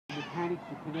mechanics,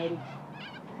 your kinetics,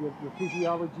 your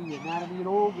physiology, your anatomy, it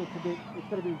all gets a bit, it's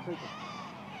got to be in sequence.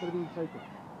 It's got to be in sequence.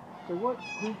 So what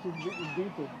Clint's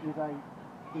invented is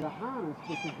a harness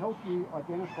that can help you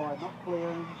identify not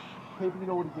flaring, keeping it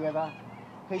all together,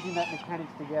 keeping that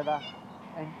mechanics together,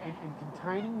 and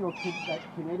containing that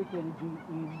kinetic energy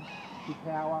in your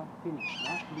power hitting,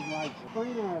 right? Hitting lasers. It's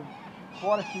been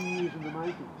quite a few years in the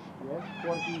making, yeah?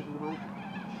 Quite a few years in the making.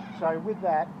 So with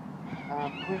that,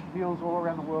 Clint deals all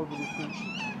around the world with this thing,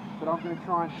 but I'm going to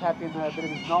try and tap in a bit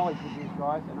of his knowledge with these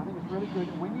guys, and I think it's really good.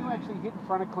 When you actually hit in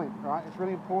front of Clint, right, it's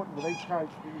really important with each coach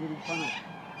that you hit in front of.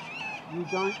 You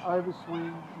don't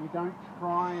overswing, you don't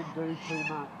try and do too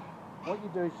much. What you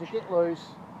do is you get loose,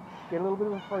 get a little bit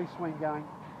of a free swing going,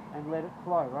 and let it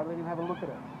flow, right? Let him have a look at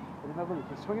it. Let him have a look.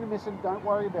 If you're swinging and missing, don't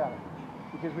worry about it,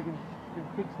 because we can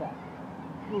fix that.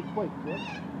 Little tweaks,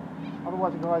 yeah?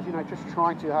 Otherwise the guys, just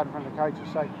trying too hard in front of the coaches.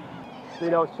 So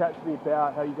Dino was chatting to me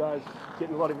about how you guys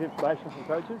getting a lot of information from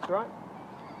coaches, right?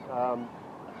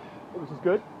 Which is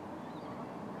good.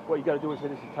 What you got to do is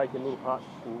take in little parts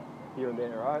from here and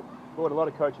there, right? But what a lot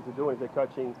of coaches are doing is they're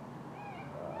coaching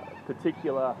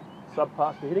particular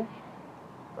subparts for hitting,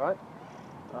 right?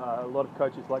 A lot of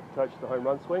coaches like to coach the home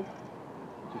run swing,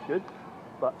 which is good.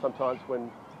 But sometimes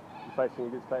when you're facing a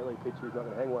good state league pitcher, he's not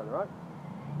going to hang one, right?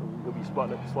 And you'll be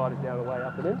spotting it sliders down the way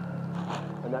up and in,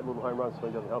 and that little home run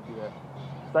swing doesn't help you there.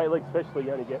 State league especially,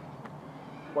 you only get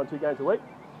 1-2 games a week,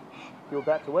 few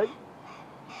at-bats a week.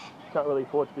 You can't really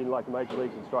afford to be in like the major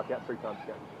leagues and strike out 3 times a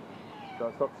game. So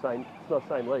it's not the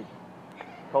same league.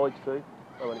 College too,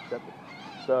 I won't accept it.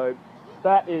 So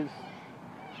that is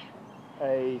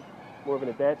more of an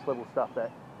advanced level stuff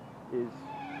that is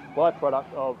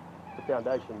byproduct of the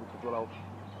foundation, which is what I'll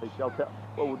teach you.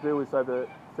 What we'll do is over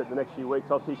the next few weeks,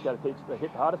 I'll teach you how to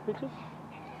hit the hardest pitches.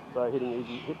 So hitting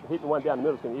the one down the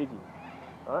middle is going to be easy,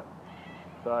 right?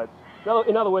 So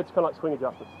in other words, it's kind of like swing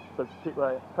adjustments. So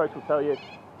coach will tell you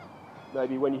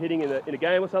maybe when you're hitting in a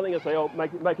game or something, they'll say, "Oh,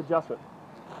 make adjustment,"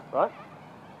 right?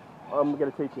 I'm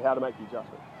going to teach you how to make the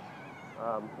adjustment,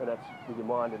 and that's with your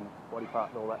mind and body part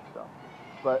and all that stuff.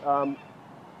 But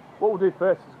what we'll do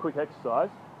first is a quick exercise.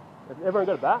 Has everyone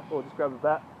got a bat, or just grab a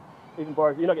bat? Even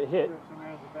borrow, you're not going to hit.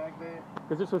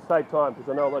 Because this will save time, because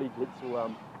I know a lot of you kids will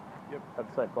have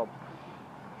the same problem.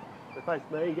 So face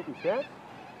me and get your stance.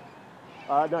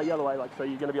 No, the other way, so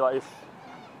you're going to be like this.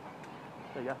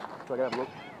 There you go, so I can have a look.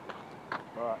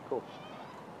 Alright, cool.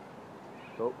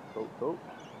 Cool. Alright,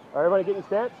 everybody get your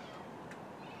stance?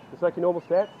 Just like your normal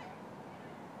stance.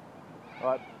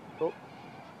 Alright, cool.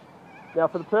 Now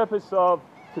for the purpose of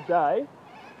today,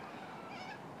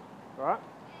 alright,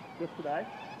 just today,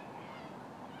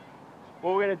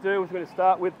 what we're going to do is we're going to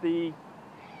start with the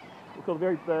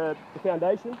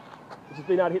foundation, which is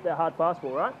being able to hit that hard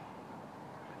fastball, right?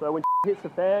 So when hits the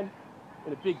fan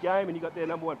in a big game and you got their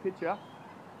number 1 pitcher,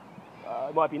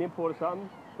 it might be an import or something,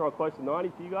 throwing close to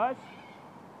 90 for you guys,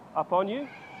 up on you,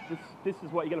 this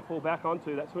is what you're going to fall back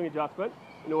onto, that swing adjustment,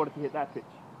 in order to hit that pitch.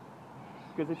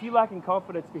 Because if you're lacking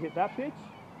confidence to hit that pitch,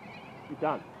 you're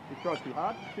done. You're throwing too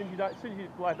hard. As soon as you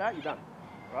blow that, you're done,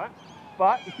 right?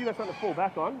 But if you've got something to fall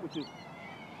back on, which is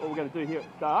what we're going to do here at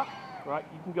the start, right?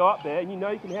 You can go up there and you know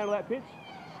you can handle that pitch,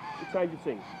 it changes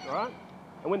things, right?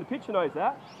 And when the pitcher knows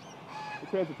that, it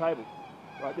turns the tables,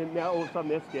 right? Then now all of a sudden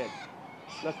they're scared.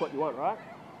 And that's what you want, right?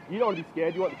 You don't want to be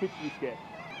scared, you want the pitcher to be scared.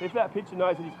 If that pitcher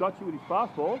knows that he's got you with his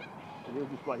fastball, and he'll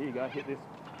just like, here you go, hit this.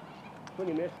 Swing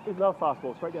and miss. Here's another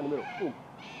fastball, straight down the middle. Boom.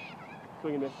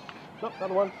 Swing and miss. Nope,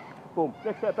 another one. Boom.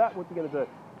 Next at bat, what's he going to do?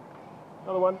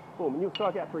 Another one. Boom. And you'll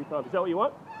strike out 3 times. Is that what you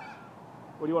want?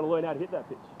 Or do you want to learn how to hit that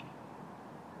pitch?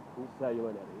 This is how you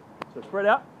learn how to hit. So spread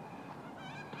out.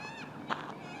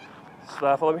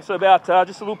 So follow me. So about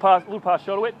just a little past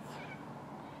shoulder width.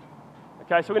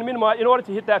 Okay, so we're going to minimise, in order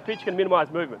to hit that pitch, you're going to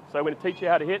minimise movement. So we're going to teach you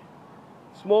how to hit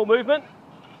small movement,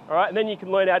 all right, and then you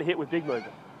can learn how to hit with big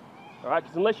movement. All right,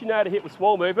 because unless you know how to hit with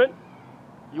small movement,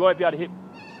 you won't be able to hit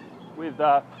with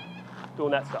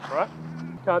doing that stuff, all right?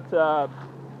 You can't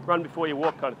run before you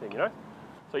walk kind of thing, you know?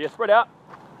 So yeah, spread out,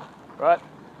 all right,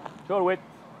 shoulder width.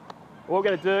 What we're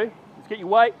going to do is get your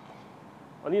weight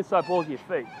on the inside balls of your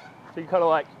feet. So you're kind of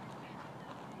like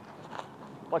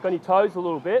on your toes a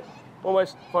little bit.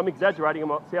 Almost, if I'm exaggerating, I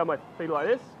might see how my feet are like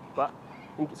this. But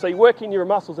so you're working your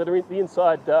muscles that are in the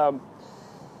inside,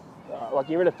 like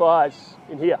your inner thighs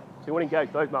in here. So you want to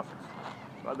engage those muscles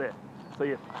right there. So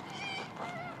you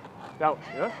balance,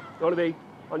 you know? You want to be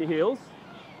on your heels,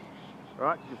 all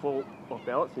right? Because you fall off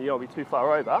balance and you don't want to be too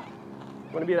far over.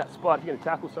 You want to be at that spot if you're going to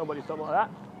tackle somebody or something like that.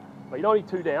 But you don't want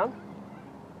to be too down.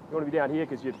 You want to be down here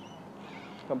because you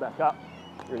come back up.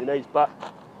 You're on your knees, but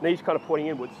knees kind of pointing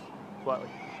inwards slightly.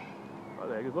 Right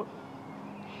there, good look.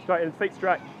 Straight and feet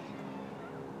straight.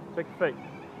 Check your feet.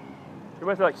 You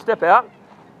want to like step out,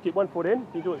 keep 1 foot in.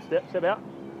 You do it step out.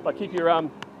 Like keep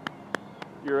your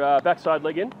backside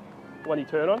leg in, one you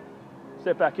turn on.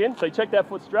 Step back in. So you check that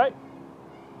foot straight.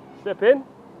 Step in,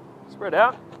 spread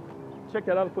out. Check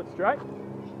that other foot straight.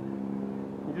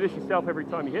 You do this yourself every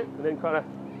time you hit, and then kind of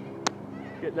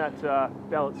get that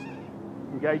balance,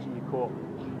 engaging your core.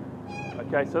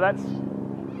 Okay, so that's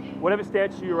whatever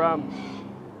stance your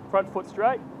front foot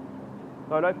straight.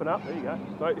 Don't open up. There you go.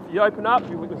 So if you open up,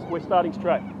 we're starting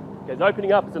straight. Okay, so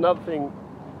opening up is another thing.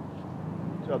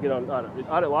 Which I'll get on.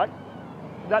 I don't like.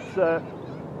 That's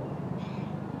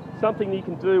something you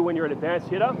can do when you're an advanced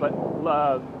hitter, but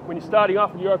when you're starting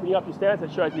off and you're opening up your stance,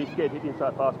 that shows you're scared to hit the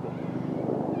inside fastball.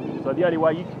 So the only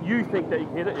way you think that you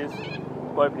can hit it is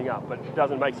by opening up, but it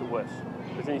doesn't make it worse.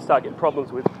 Because then you start getting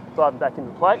problems with driving back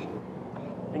into the plate,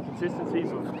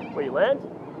 inconsistencies of where you land,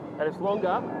 and it's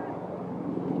longer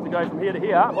to go from here to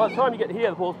here. By the time you get to here,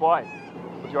 the ball's by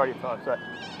majority of the time. So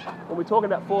when we're talking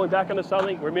about falling back onto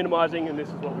something, we're minimising, and this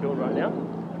is what we're doing right now.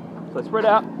 So spread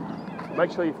out,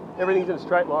 make sure everything's in a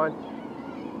straight line.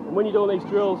 And when you're doing these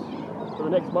drills for the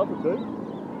next month or two,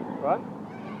 right,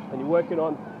 and you're working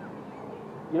on,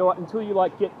 you know what, until you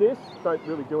like get this, don't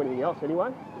really do anything else anyway.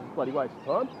 It's a bloody waste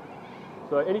of time.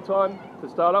 So any time to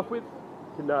start off with,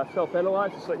 you can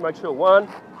self-analyse, just make sure 1,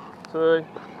 2,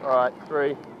 all right,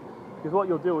 3. Because what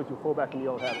you'll do is you'll fall back in the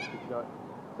old habits, you know.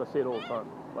 So I see it all the time.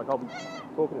 Like I'll be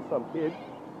talking to some kid,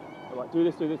 I'm like, do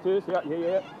this,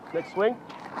 yeah. Next swing,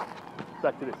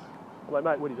 back to this. I'm like,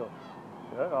 mate, what are you doing?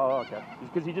 You know, oh, okay.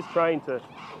 Because you just trained to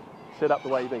set up the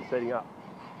way you've been setting up.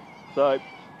 So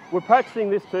we're practicing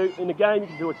this too. In the game, you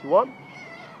can do what you want.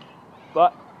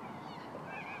 But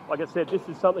like I said, this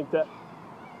is something that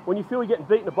when you feel you're getting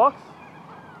beat in the box,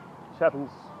 which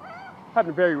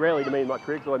happened very rarely to me in my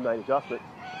career because I made adjustments.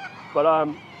 But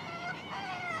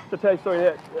to tell you a story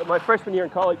there, my freshman year in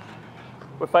college,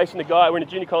 we're facing a guy, we're in a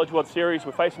junior college World Series,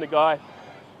 we're facing a guy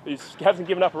who hasn't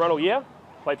given up a run all year,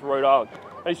 played for Rhode Island.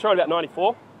 And he's throwing about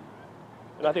 94,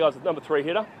 and I think I was the number 3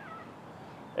 hitter.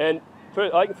 And I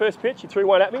think the first pitch, he threw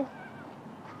one at me,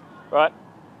 right?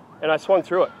 And I swung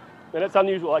through it. And it's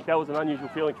unusual, like that was an unusual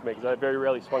feeling for me because I very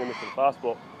rarely swung and missed with a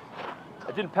fastball.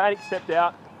 I didn't panic, stepped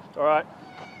out, all right,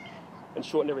 and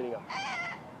shortened everything up.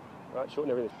 Right,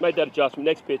 shorten everything. Made that adjustment.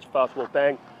 Next pitch, fastball,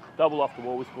 bang, double off the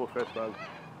wall. We score first run.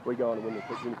 We go on to win the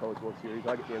Junior College World Series.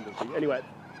 I get the MVP. Anyway,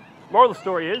 moral of the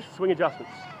story is swing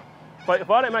adjustments. But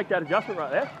if I don't make that adjustment right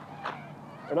there,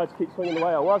 and I just keep swinging the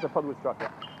way I was, I probably would have struck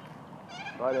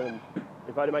out. Right, and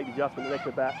if I don't make the adjustment, the next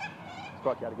at bat,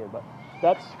 strike out again. But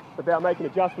that's about making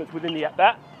adjustments within the at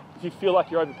bat. If you feel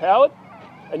like you're overpowered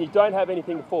and you don't have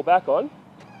anything to fall back on,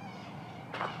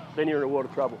 then you're in a world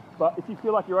of trouble. But if you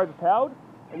feel like you're overpowered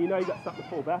and you know you've got something to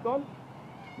fall back on,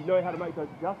 you know how to make those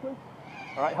adjustments,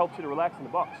 all right, helps you to relax in the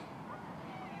box.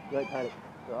 You don't panic.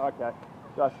 Okay,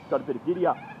 just got a bit of giddy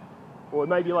up. Or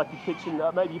maybe like you're pitching,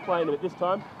 maybe you're playing at this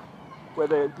time where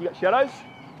you got shadows.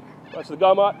 So the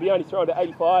guy might be only throwing to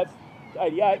 85 to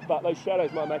 88, but those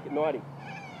shadows might make it 90.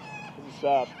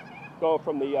 It's going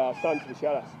from the sun to the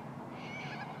shadows.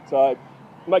 So it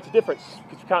makes a difference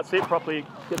because you can't see it properly, it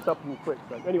gets up in you quick.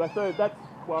 So anyway, so that's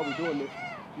why we're doing this,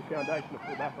 your foundation to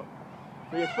fall back on.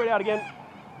 So yeah, spread out again.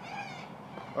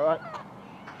 All right.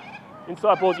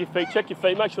 Inside balls your feet, check your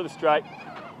feet, make sure they're straight,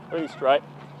 everything's straight,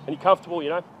 and you're comfortable, you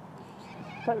know.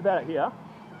 Take the bat out here,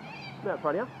 come out in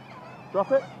front of you,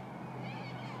 drop it,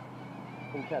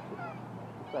 and catch it.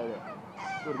 Stay there.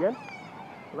 Do it again.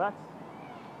 Relax.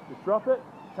 Just drop it,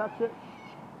 catch it,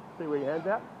 see where your hand's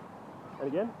at, and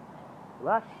again,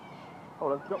 relax.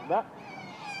 Hold on, drop the bat,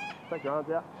 take your arms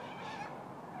out,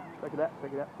 take it out,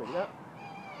 take it out, take it out.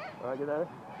 All right, get that in.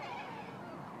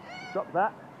 Drop the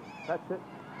bat, catch it.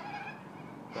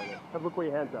 Stay there. Have a look where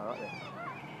your hands are, right there.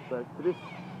 So for this,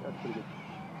 that's pretty good.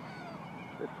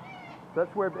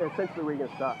 That's where essentially where you're going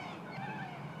to start.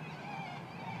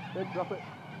 Then drop it,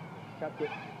 catch it,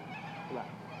 relax.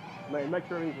 Make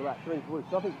sure everything's relaxed, everything's loose.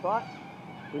 Nothing's tight.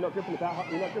 You're not gripping the bat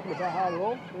hard at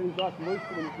all. Everything's nice and loose.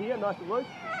 When you're here, nice and loose.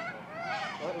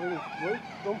 Right, everything's loose.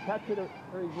 Don't catch it,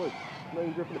 everything's loose. No,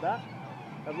 you're gripping the bat.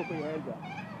 Have a look where your hands are.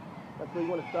 That's where you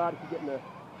want to start if you get in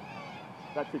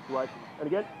that situation. And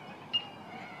again,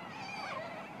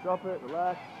 drop it,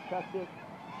 relax, catch it,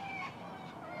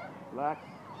 relax.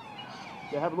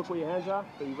 Now have a look where your hands are,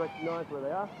 so you recognise where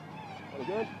they are. And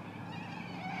again,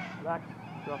 relax,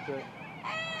 drop it,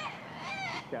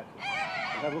 catch it.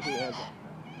 And have a look where your hands are.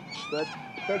 So that's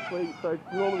essentially, so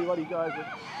normally a lot of you guys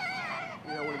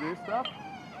that want to do this stuff,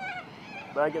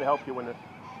 they ain't going to help you when the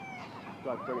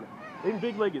guys bringing it. Even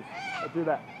big leaguers, they do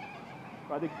that.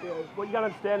 I think what you got to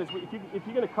understand is if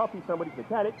you're going to copy somebody's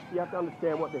mechanics, you have to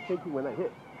understand what they're thinking when they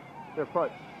hit, their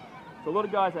approach. So a lot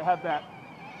of guys that have that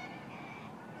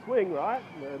swing, right,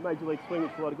 the major league swing,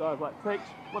 which a lot of guys like to teach,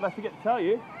 what they forget to tell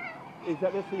you is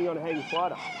that they're sitting on a hanging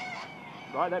slider,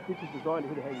 right? That pitch is designed to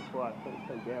hit a hanging slider, so it's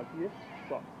coming down to you,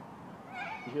 stop.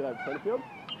 You hear that in the center field?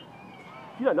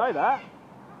 If you don't know that,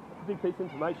 that's a big piece of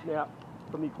information out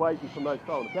from the equation from those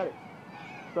style mechanics.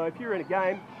 So if you're in a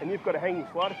game and you've got a hanging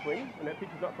slider swing and that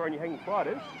pitcher's not throwing you hanging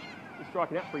sliders, you're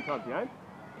striking out 3 times a game.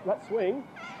 That swing,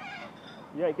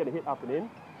 you ain't going to hit up and in,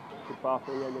 good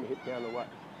fastball, you ain't going to hit down the way.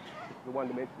 It's a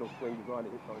one-dimensional swing designed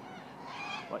to hit those,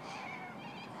 like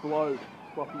slow,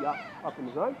 sloppy up in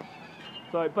the zone.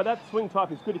 So, but that swing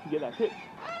type is good if you get that pitch.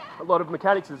 A lot of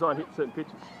mechanics design hit certain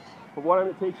pitches. But what I'm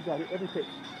going to teach you is how to hit every pitch.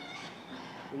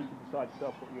 And you can decide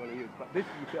yourself what you want to use. But this,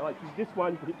 you feel like this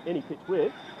one you can hit any pitch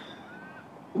with.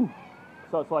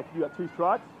 So it's like you got 2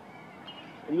 strikes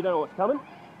and you don't know what's coming,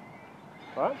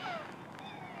 right?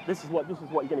 This is what you're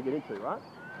going to get into, right?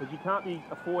 Because you can't be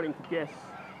affording to guess,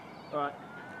 right?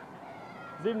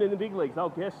 Because even in the big leagues, they'll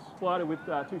guess slider with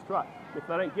 2 strikes. If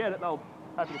they don't get it, they'll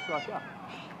happy to strike out.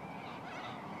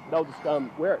 They'll just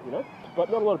wear it, you know. But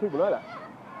not a lot of people know that.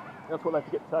 That's what they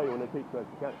forget to tell you when they teach those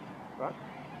mechanics, right?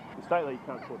 In state league, you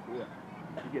can't afford to do that.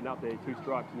 You're getting up there 2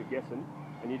 strikes and you're guessing,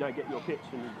 and you don't get your pitch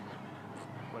and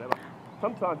whatever.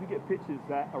 Sometimes you get pitches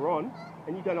that are on,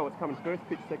 and you don't know what's coming first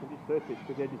pitch, second pitch, third pitch,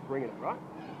 because they're just bringing it, right?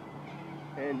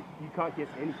 And you can't guess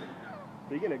anything.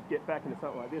 So you're going to get back into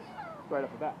something like this straight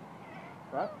off the bat,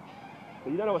 right? So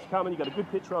you don't know what's coming, you've got a good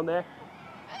pitcher on there.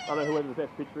 I don't know whoever the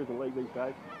best pitcher is in the league these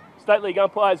days. State league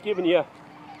umpires giving you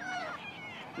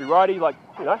your righty, like,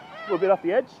 you know, a little bit off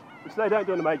the edge, which they don't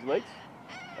do in the major leagues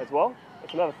as well.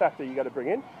 That's another factor you got to bring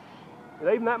in. And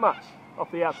even that much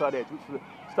off the outside edge, which the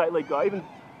state league guy, even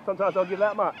sometimes I'll give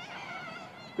that much.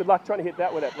 Good luck trying to hit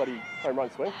that with that bloody home run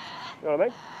swing. You know what I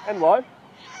mean? And low.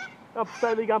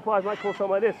 State league umpires might call something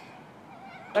like this.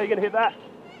 How are you going to hit that?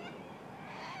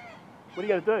 What are you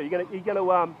going to do? You're going to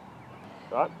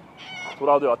right? That's what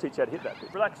I'll do. I'll teach you how to hit that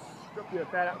pitch. Relax. Drop your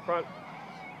bat out in front.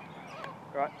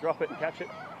 Right, drop it and catch it.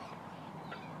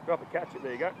 Drop it, catch it.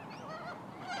 There you go.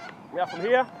 Now from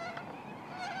here,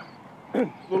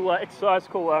 little exercise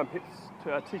called hips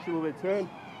to teach you a little bit of turn.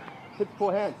 Hit the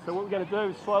 4 hands. So what we're going to do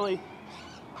is slowly,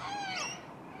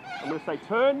 I'm going to say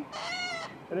turn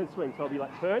and then swing. So I'll be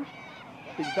like turn,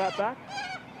 big bat back,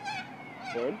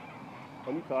 turn,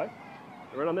 on your toe,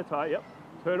 right on the toe, yep.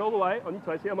 Turn all the way on your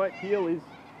toe. See how my heel is,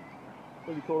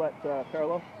 what do you call that,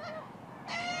 parallel?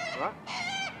 All right,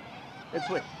 and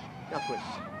swing, now swing.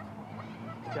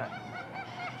 Okay.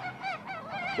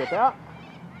 Step out,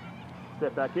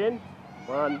 step back in,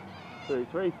 1, 2,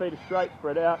 3, feet are straight,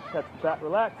 spread out, catch the bat,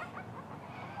 relax.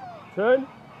 Turn.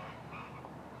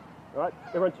 All right,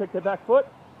 everyone check their back foot.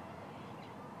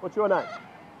 What's your name?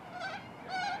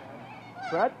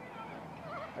 Brad?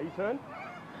 Are you turn?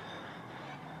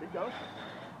 Keep going.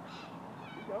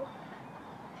 Keep going.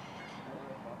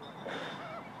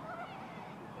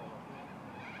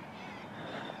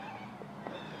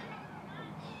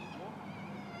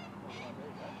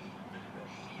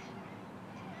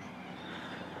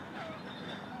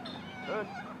 Turn.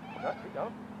 All right, keep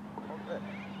going. Hold it there.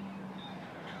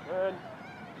 Turn.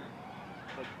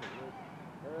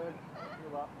 Turn.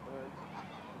 Heel up. Turn.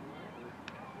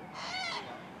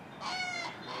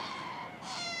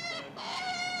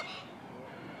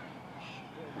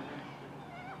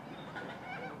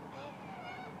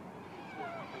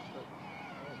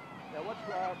 Now what's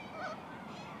right?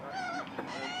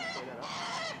 Turn that up.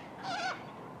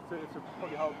 So it's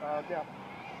probably hold. Now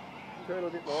turn a little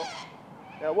bit more.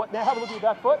 Now what? Now have a look at your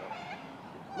back foot.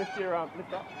 Lift your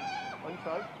lift up on your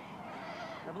toes.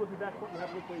 Have a look at your back foot and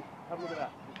have a look at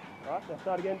that. All right, now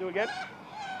start again, do again.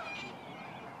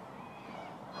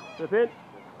 Step in.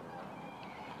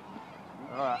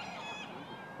 All right.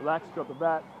 Relax, drop the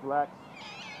bat, relax.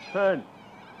 Turn.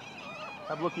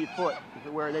 Have a look at your foot. Is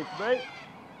it where it needs to be?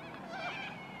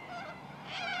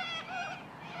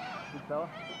 Good fella.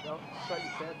 Go. Straighten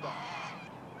your stance up.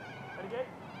 And again.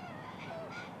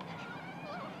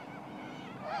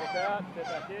 Step out, step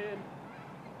back in.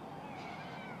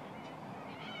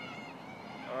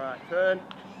 All right, turn.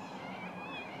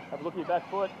 Have a look at your back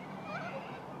foot.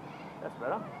 That's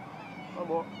better. One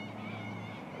more.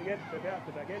 Again, step out,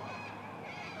 step back in.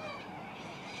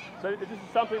 So this is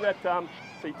something that so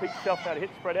you teach yourself how to hit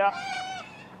spread out.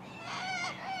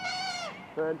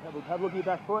 Turn, have a look at your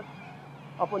back foot.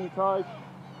 Up on your toes.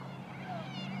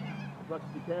 As much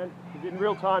as you can. Because in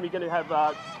real time you're going to have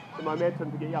the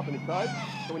momentum to get you up on your toes.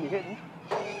 So when you're hitting.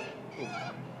 Cool.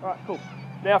 All right, cool.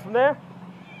 Now from there,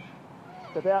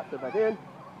 step out, step back in.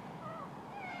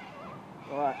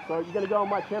 All right, so you're going to go on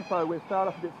my tempo. We'll start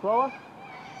off a bit slower.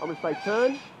 I'm going to say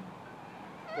turn,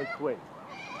 then swing.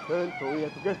 Turn, so we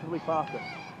have progressively faster.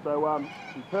 So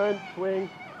you turn, swing,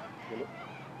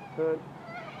 turn,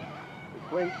 and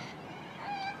swing,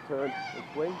 turn, and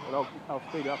swing, and I'll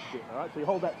speed it up a bit. All right, so you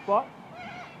hold that spot,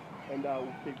 and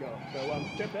we'll keep going. So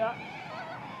step out,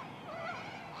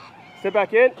 step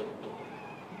back in.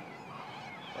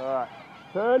 All right,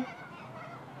 turn,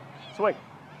 swing,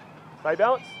 stay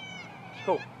balanced.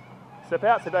 Cool. Step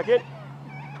out, step back in.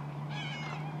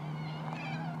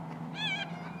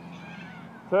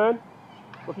 Turn,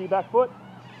 look at your back foot.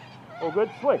 All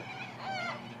good, swing.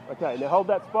 Okay, now hold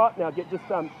that spot. Now get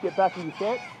back in your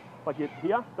stance, like you're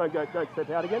here. Don't step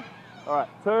out again. All right,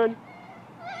 turn,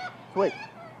 swing.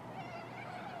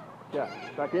 Yeah,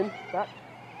 back in, back.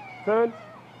 Turn,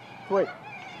 swing.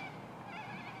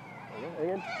 Okay,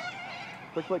 again.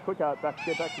 Quickly, back,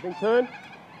 get back to the thing. Turn,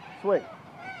 swing.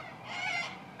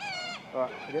 All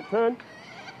right, again, turn,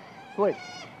 swing.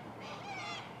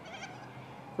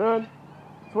 Turn,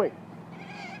 swing.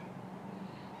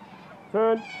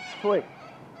 Turn, swing.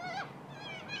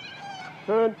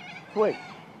 Turn, swing.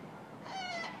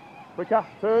 Quicker,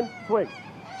 turn, swing.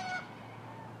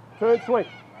 Turn, swing.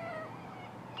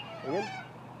 Again,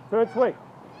 turn, swing.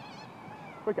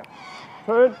 Quicker,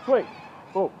 turn, swing.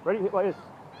 Boom, ready, hit like this.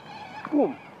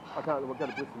 Boom. I've got a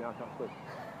blister now, I can't swing.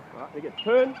 All right, again,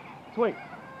 turn, swing.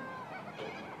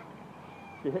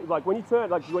 Like when you turn,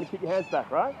 like you want to kick your hands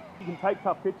back, right? You can take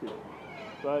tough pitches.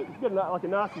 So if you've got like a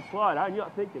nasty slider and you're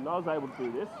not thinking, I was able to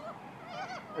do this.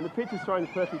 And the pitch is throwing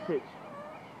the perfect pitch.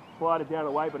 Slide it down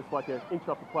away, but it's like an inch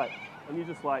off the plate. And you're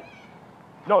just like,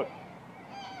 no. It's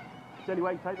the only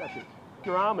way you can take that pitch. If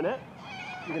you're arming it,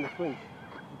 you're going to swing.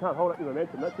 You can't hold up your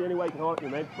momentum. That's the only way you can hold up your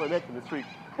momentum is through,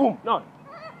 boom, no.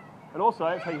 And also,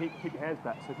 that's how you kick your hands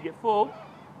back. So if you get full,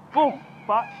 boom,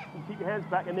 but you kick your hands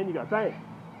back and then you go bang.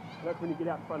 And that's when you get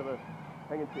out in front of a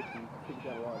hanging pitch and kick it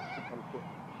down the line, 600 foot.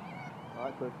 All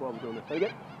right, so that's why we're doing this. So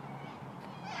again.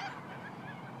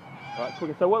 All right,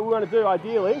 quicker. So what we want to do,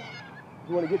 ideally, is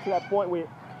we want to get to that point where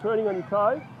you're turning on your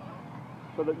toe,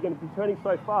 so that you're going to be turning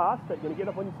so fast that you're going to get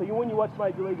up on your. So when you watch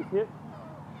major leaguers hit,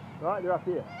 right, they're up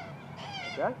here.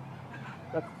 Okay,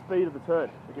 that's the speed of the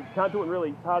turn. If you can't do it really,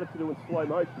 it's harder to do in slow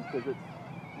motion because it's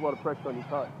a lot of pressure on your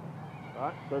toe. All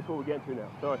right, so that's what we're getting to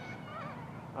now. So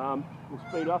we'll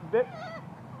speed up a bit.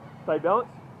 Stay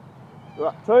balanced. All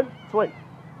right, turn, swing.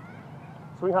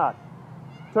 Swing hard.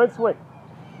 Turn, swing.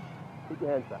 Keep your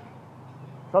hands back.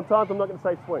 Sometimes I'm not going to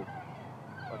say swing.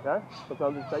 Okay?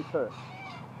 Sometimes I say turn.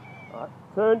 All right.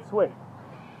 Turn, swing.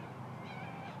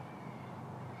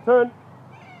 Turn.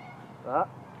 All right.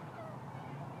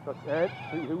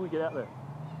 And who we get out there?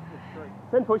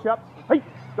 10 push-ups. Hey,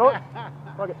 go on.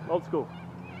 Okay, old school.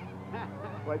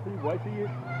 Wait for your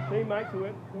teammates to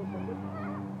work.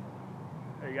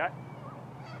 There you go.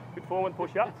 Good form and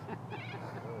push-ups.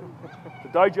 The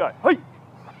dojo. Hey!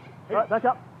 Right, back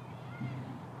up.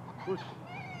 Push.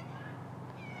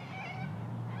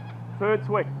 Turn,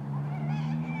 swing.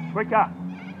 Quicker.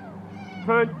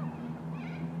 Turn.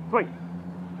 Swing.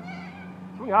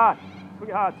 Swing hard. Swing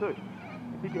it hard too.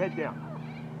 And keep your head down.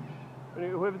 And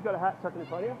whoever's got a hat, tuck it in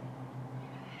front of you.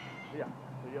 Yeah.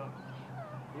 So you're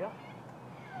here.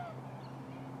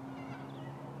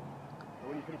 And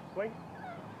when you finish the swing,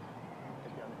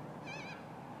 head down there.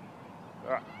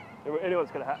 All right. Anyone's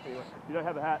got a hat anyway. If you don't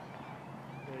have a hat,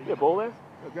 you got a ball there?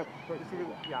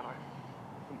 Yeah, no.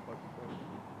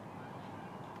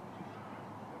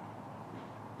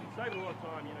 Saving a lot of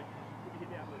time, you know, you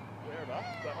hit out wherever,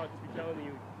 but I'll just be telling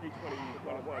you each one of you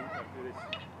one-on-one how to do this.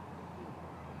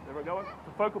 Everyone going?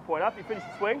 The focal point up, you finish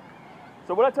the swing.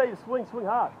 So when I tell you to swing, swing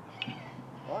hard.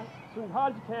 Right? Swing as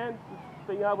hard as you can, just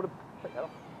being able to take that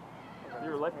off.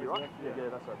 You're a lefty, right? Yeah,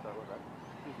 that's right, sorry about that.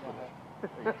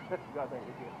 You guys ain't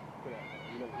hit it. Good out.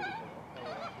 You never hit it.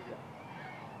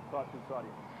 Side to the side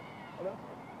here. Oh no?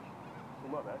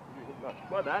 Well, my bad. No,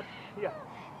 my bad. Here.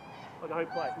 Like a home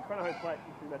plate. In front of home plate,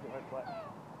 you can imagine home plate.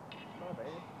 My bad.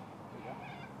 There you go.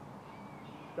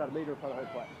 About a metre in front of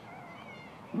home plate.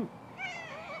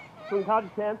 Swing as hard as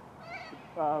you can,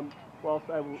 whilst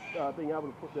being able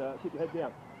to keep your head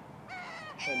down.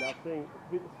 And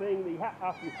seeing the hat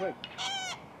after you swing.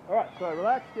 Alright, so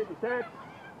relax, get your stance.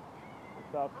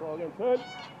 Start slow again. Turn.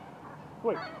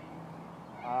 Swing.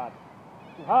 Hard.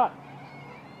 Hard.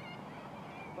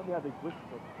 Let me have these blisters.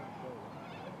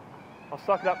 I'll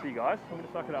suck it up for you guys. I'm going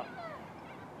to suck it up.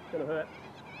 It's going to hurt.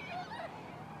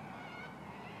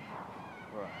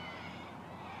 Alright.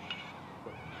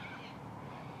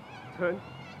 Turn.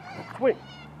 Swing.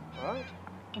 Alright.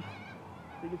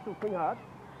 So you can still swing hard.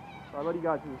 Alright, ready,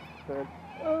 guys, turn.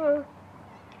 No.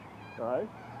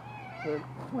 Turn,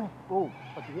 swing. Boom.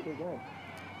 Like you hit me again.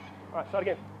 Alright, start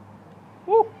again.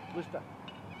 Woo! Lister.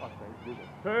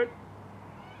 Turn.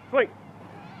 Swing.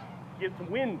 Get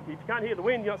some wind. If you can't hear the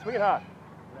wind, you're not swinging hard.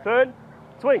 Turn.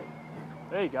 Swing.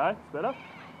 There you go. It's better.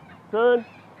 Turn.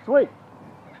 Swing.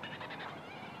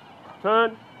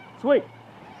 Turn. Swing.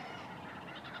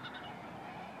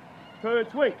 Turn.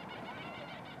 Swing.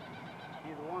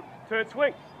 Either one. Turn.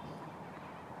 Swing.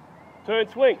 Turn.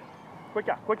 Swing.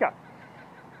 Quicker. Quicker.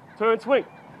 Turn. Swing.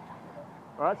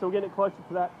 Alright, so we're getting it closer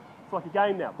to that. It's like a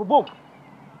game now. Boom, boom.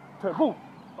 Turn, boom.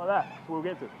 Like that. That's what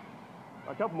we'll get to.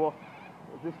 A couple more.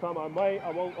 This time I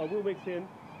will mix in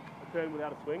a turn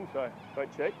without a swing, so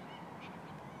don't cheat.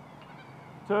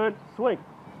 Turn, swing.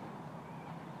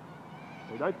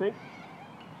 So don't think.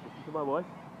 Listen to my voice.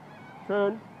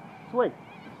 Turn, swing.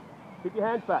 Keep your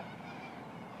hands back.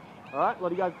 Alright, a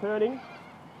lot of you guys turning.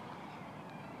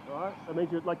 Alright, that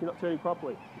means you're not turning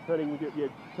properly. You're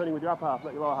turning with your upper half,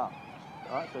 not your lower half.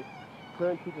 Alright, so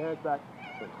turn, keep your hands back.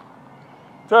 Swing.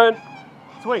 Turn,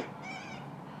 swing.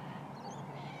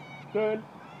 Turn,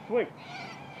 swing.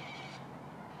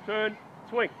 Turn,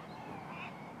 swing.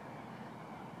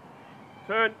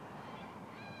 Turn.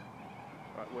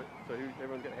 Alright, wait, so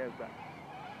everyone's got their hands back.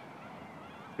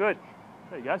 Good.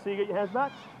 There you go. So you get your hands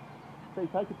back. So you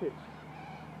take a pitch.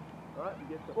 Alright,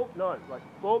 you get the, oh, no. Like,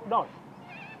 oh, no.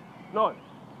 No.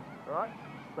 Alright?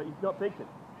 But you're not thinking.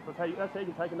 That's how you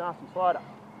can take a nasty slider.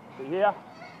 So here.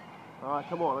 Alright,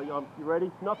 come on. You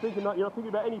ready? You're not thinking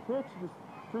about any pitch. Just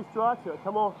 2 strikes.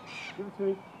 Come on. Give it to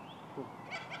me. Boom.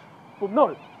 Boom.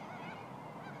 No.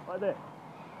 Right there.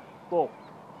 Ball.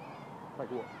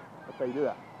 Take a walk. That's how you do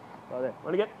that. Right there.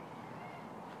 Run again.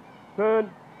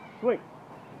 Turn. Swing.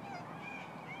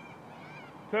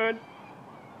 Turn.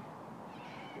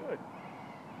 Good.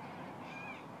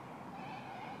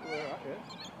 All right, yeah.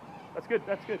 That's good,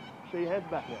 that's good. So your hands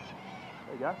back now.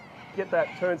 There you go. Get that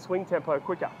turn swing tempo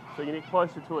quicker. So you get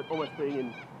closer to it almost being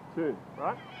in tune,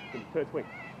 right? Turn swing.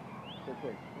 Turn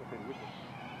swing.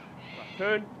 Right.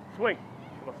 Turn, swing.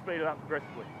 I'll speed it up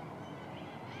aggressively.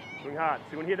 Swing hard. So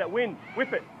you want to hear that wind.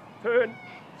 Whip it. Turn,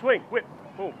 swing, whip.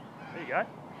 Boom. There you go.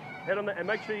 Head on that and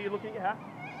make sure you're looking at your hat.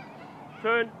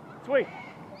 Turn, swing.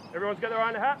 Everyone's got their eye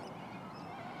on the hat.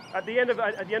 At the end of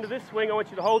this swing, I want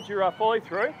you to hold your follow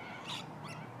through.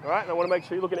 All right, and I want to make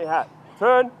sure you're looking at your hat.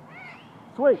 Turn,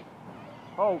 swing,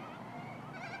 hold,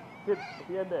 hit at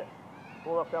the end there.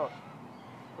 All off balance.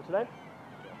 What's your name?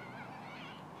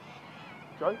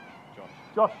 Joe? Josh.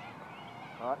 Josh.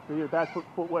 All right, so you get a bad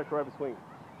footwork or over swing.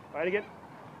 All right, again.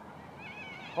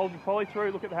 Hold your follow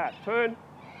through, look at the hat. Turn,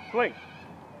 swing.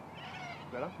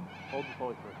 Better. Hold your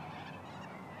follow through.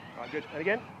 All right, good. And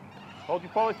again. Hold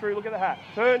your follow through, look at the hat.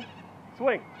 Turn,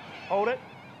 swing, hold it.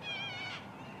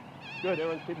 Good,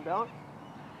 everyone's keeping balance.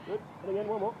 Good, and again,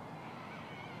 one more.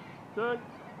 Turn,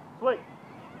 swing.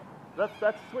 That's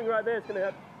the swing right there. It's going to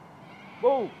have,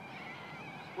 boom.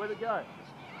 Where'd it go?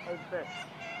 Over the fence.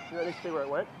 You know, let's see where it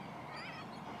went.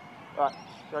 All right,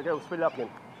 okay, we'll speed it up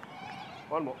again.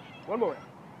 One more round.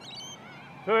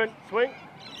 Turn, swing.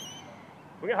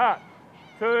 Swing it hard.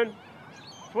 Turn,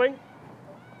 swing.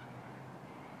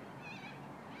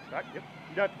 Back, yep.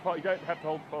 You don't have to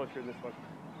hold the follow through in this one.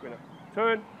 We're gonna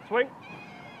turn, swing.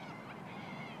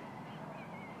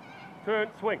 Turn,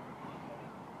 swing.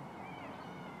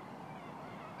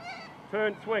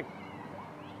 Turn, swing.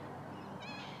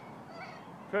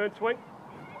 Turn, swing.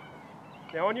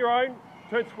 Now on your own,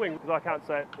 turn, swing, because I can't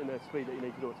say it in the speed that you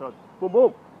need to do it. So boom,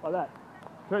 boom, like that.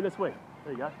 Turn the swing.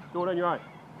 There you go. Do it on your own.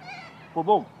 Boom,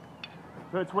 boom.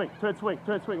 Turn, swing, turn, swing,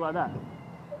 turn, swing like that.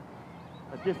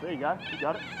 Like this, there you go, you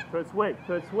got it. Turn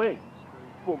swing,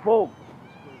 boom, boom.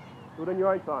 Do it on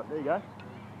your own time, there you go.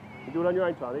 You do it on your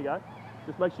own time, there you go.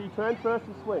 Just make sure you turn first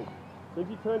and swing. As soon as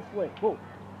you turn, swing, boom.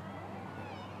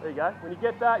 There you go. When you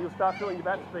get that, you'll start feeling your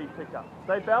bat speed pick up.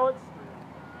 Stay balanced.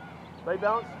 Stay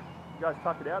balanced. You guys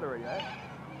tuck it out already, eh?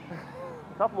 A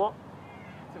couple more.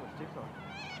 Too much chips on.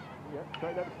 Yeah,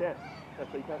 straighten up the stance.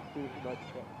 That's so you can't do this with no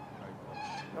stance.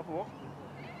 A couple more.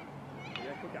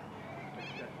 Yeah, quicker.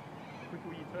 The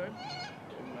quicker you turn,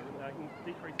 and I can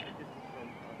decrease the distance from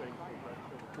being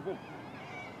to boom. There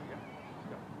you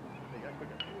go. There you go,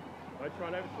 quicker. Don't try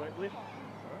and overswing, lift.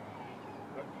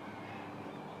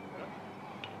 Alright.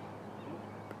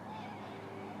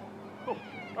 Cool.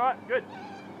 Alright, good.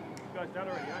 You guys done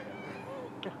already, aren't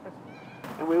you?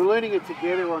 And we're learning it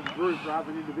together on group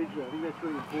rather than individual. I think that's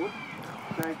really important.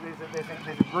 So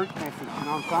there's a group message, you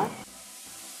know what I'm saying?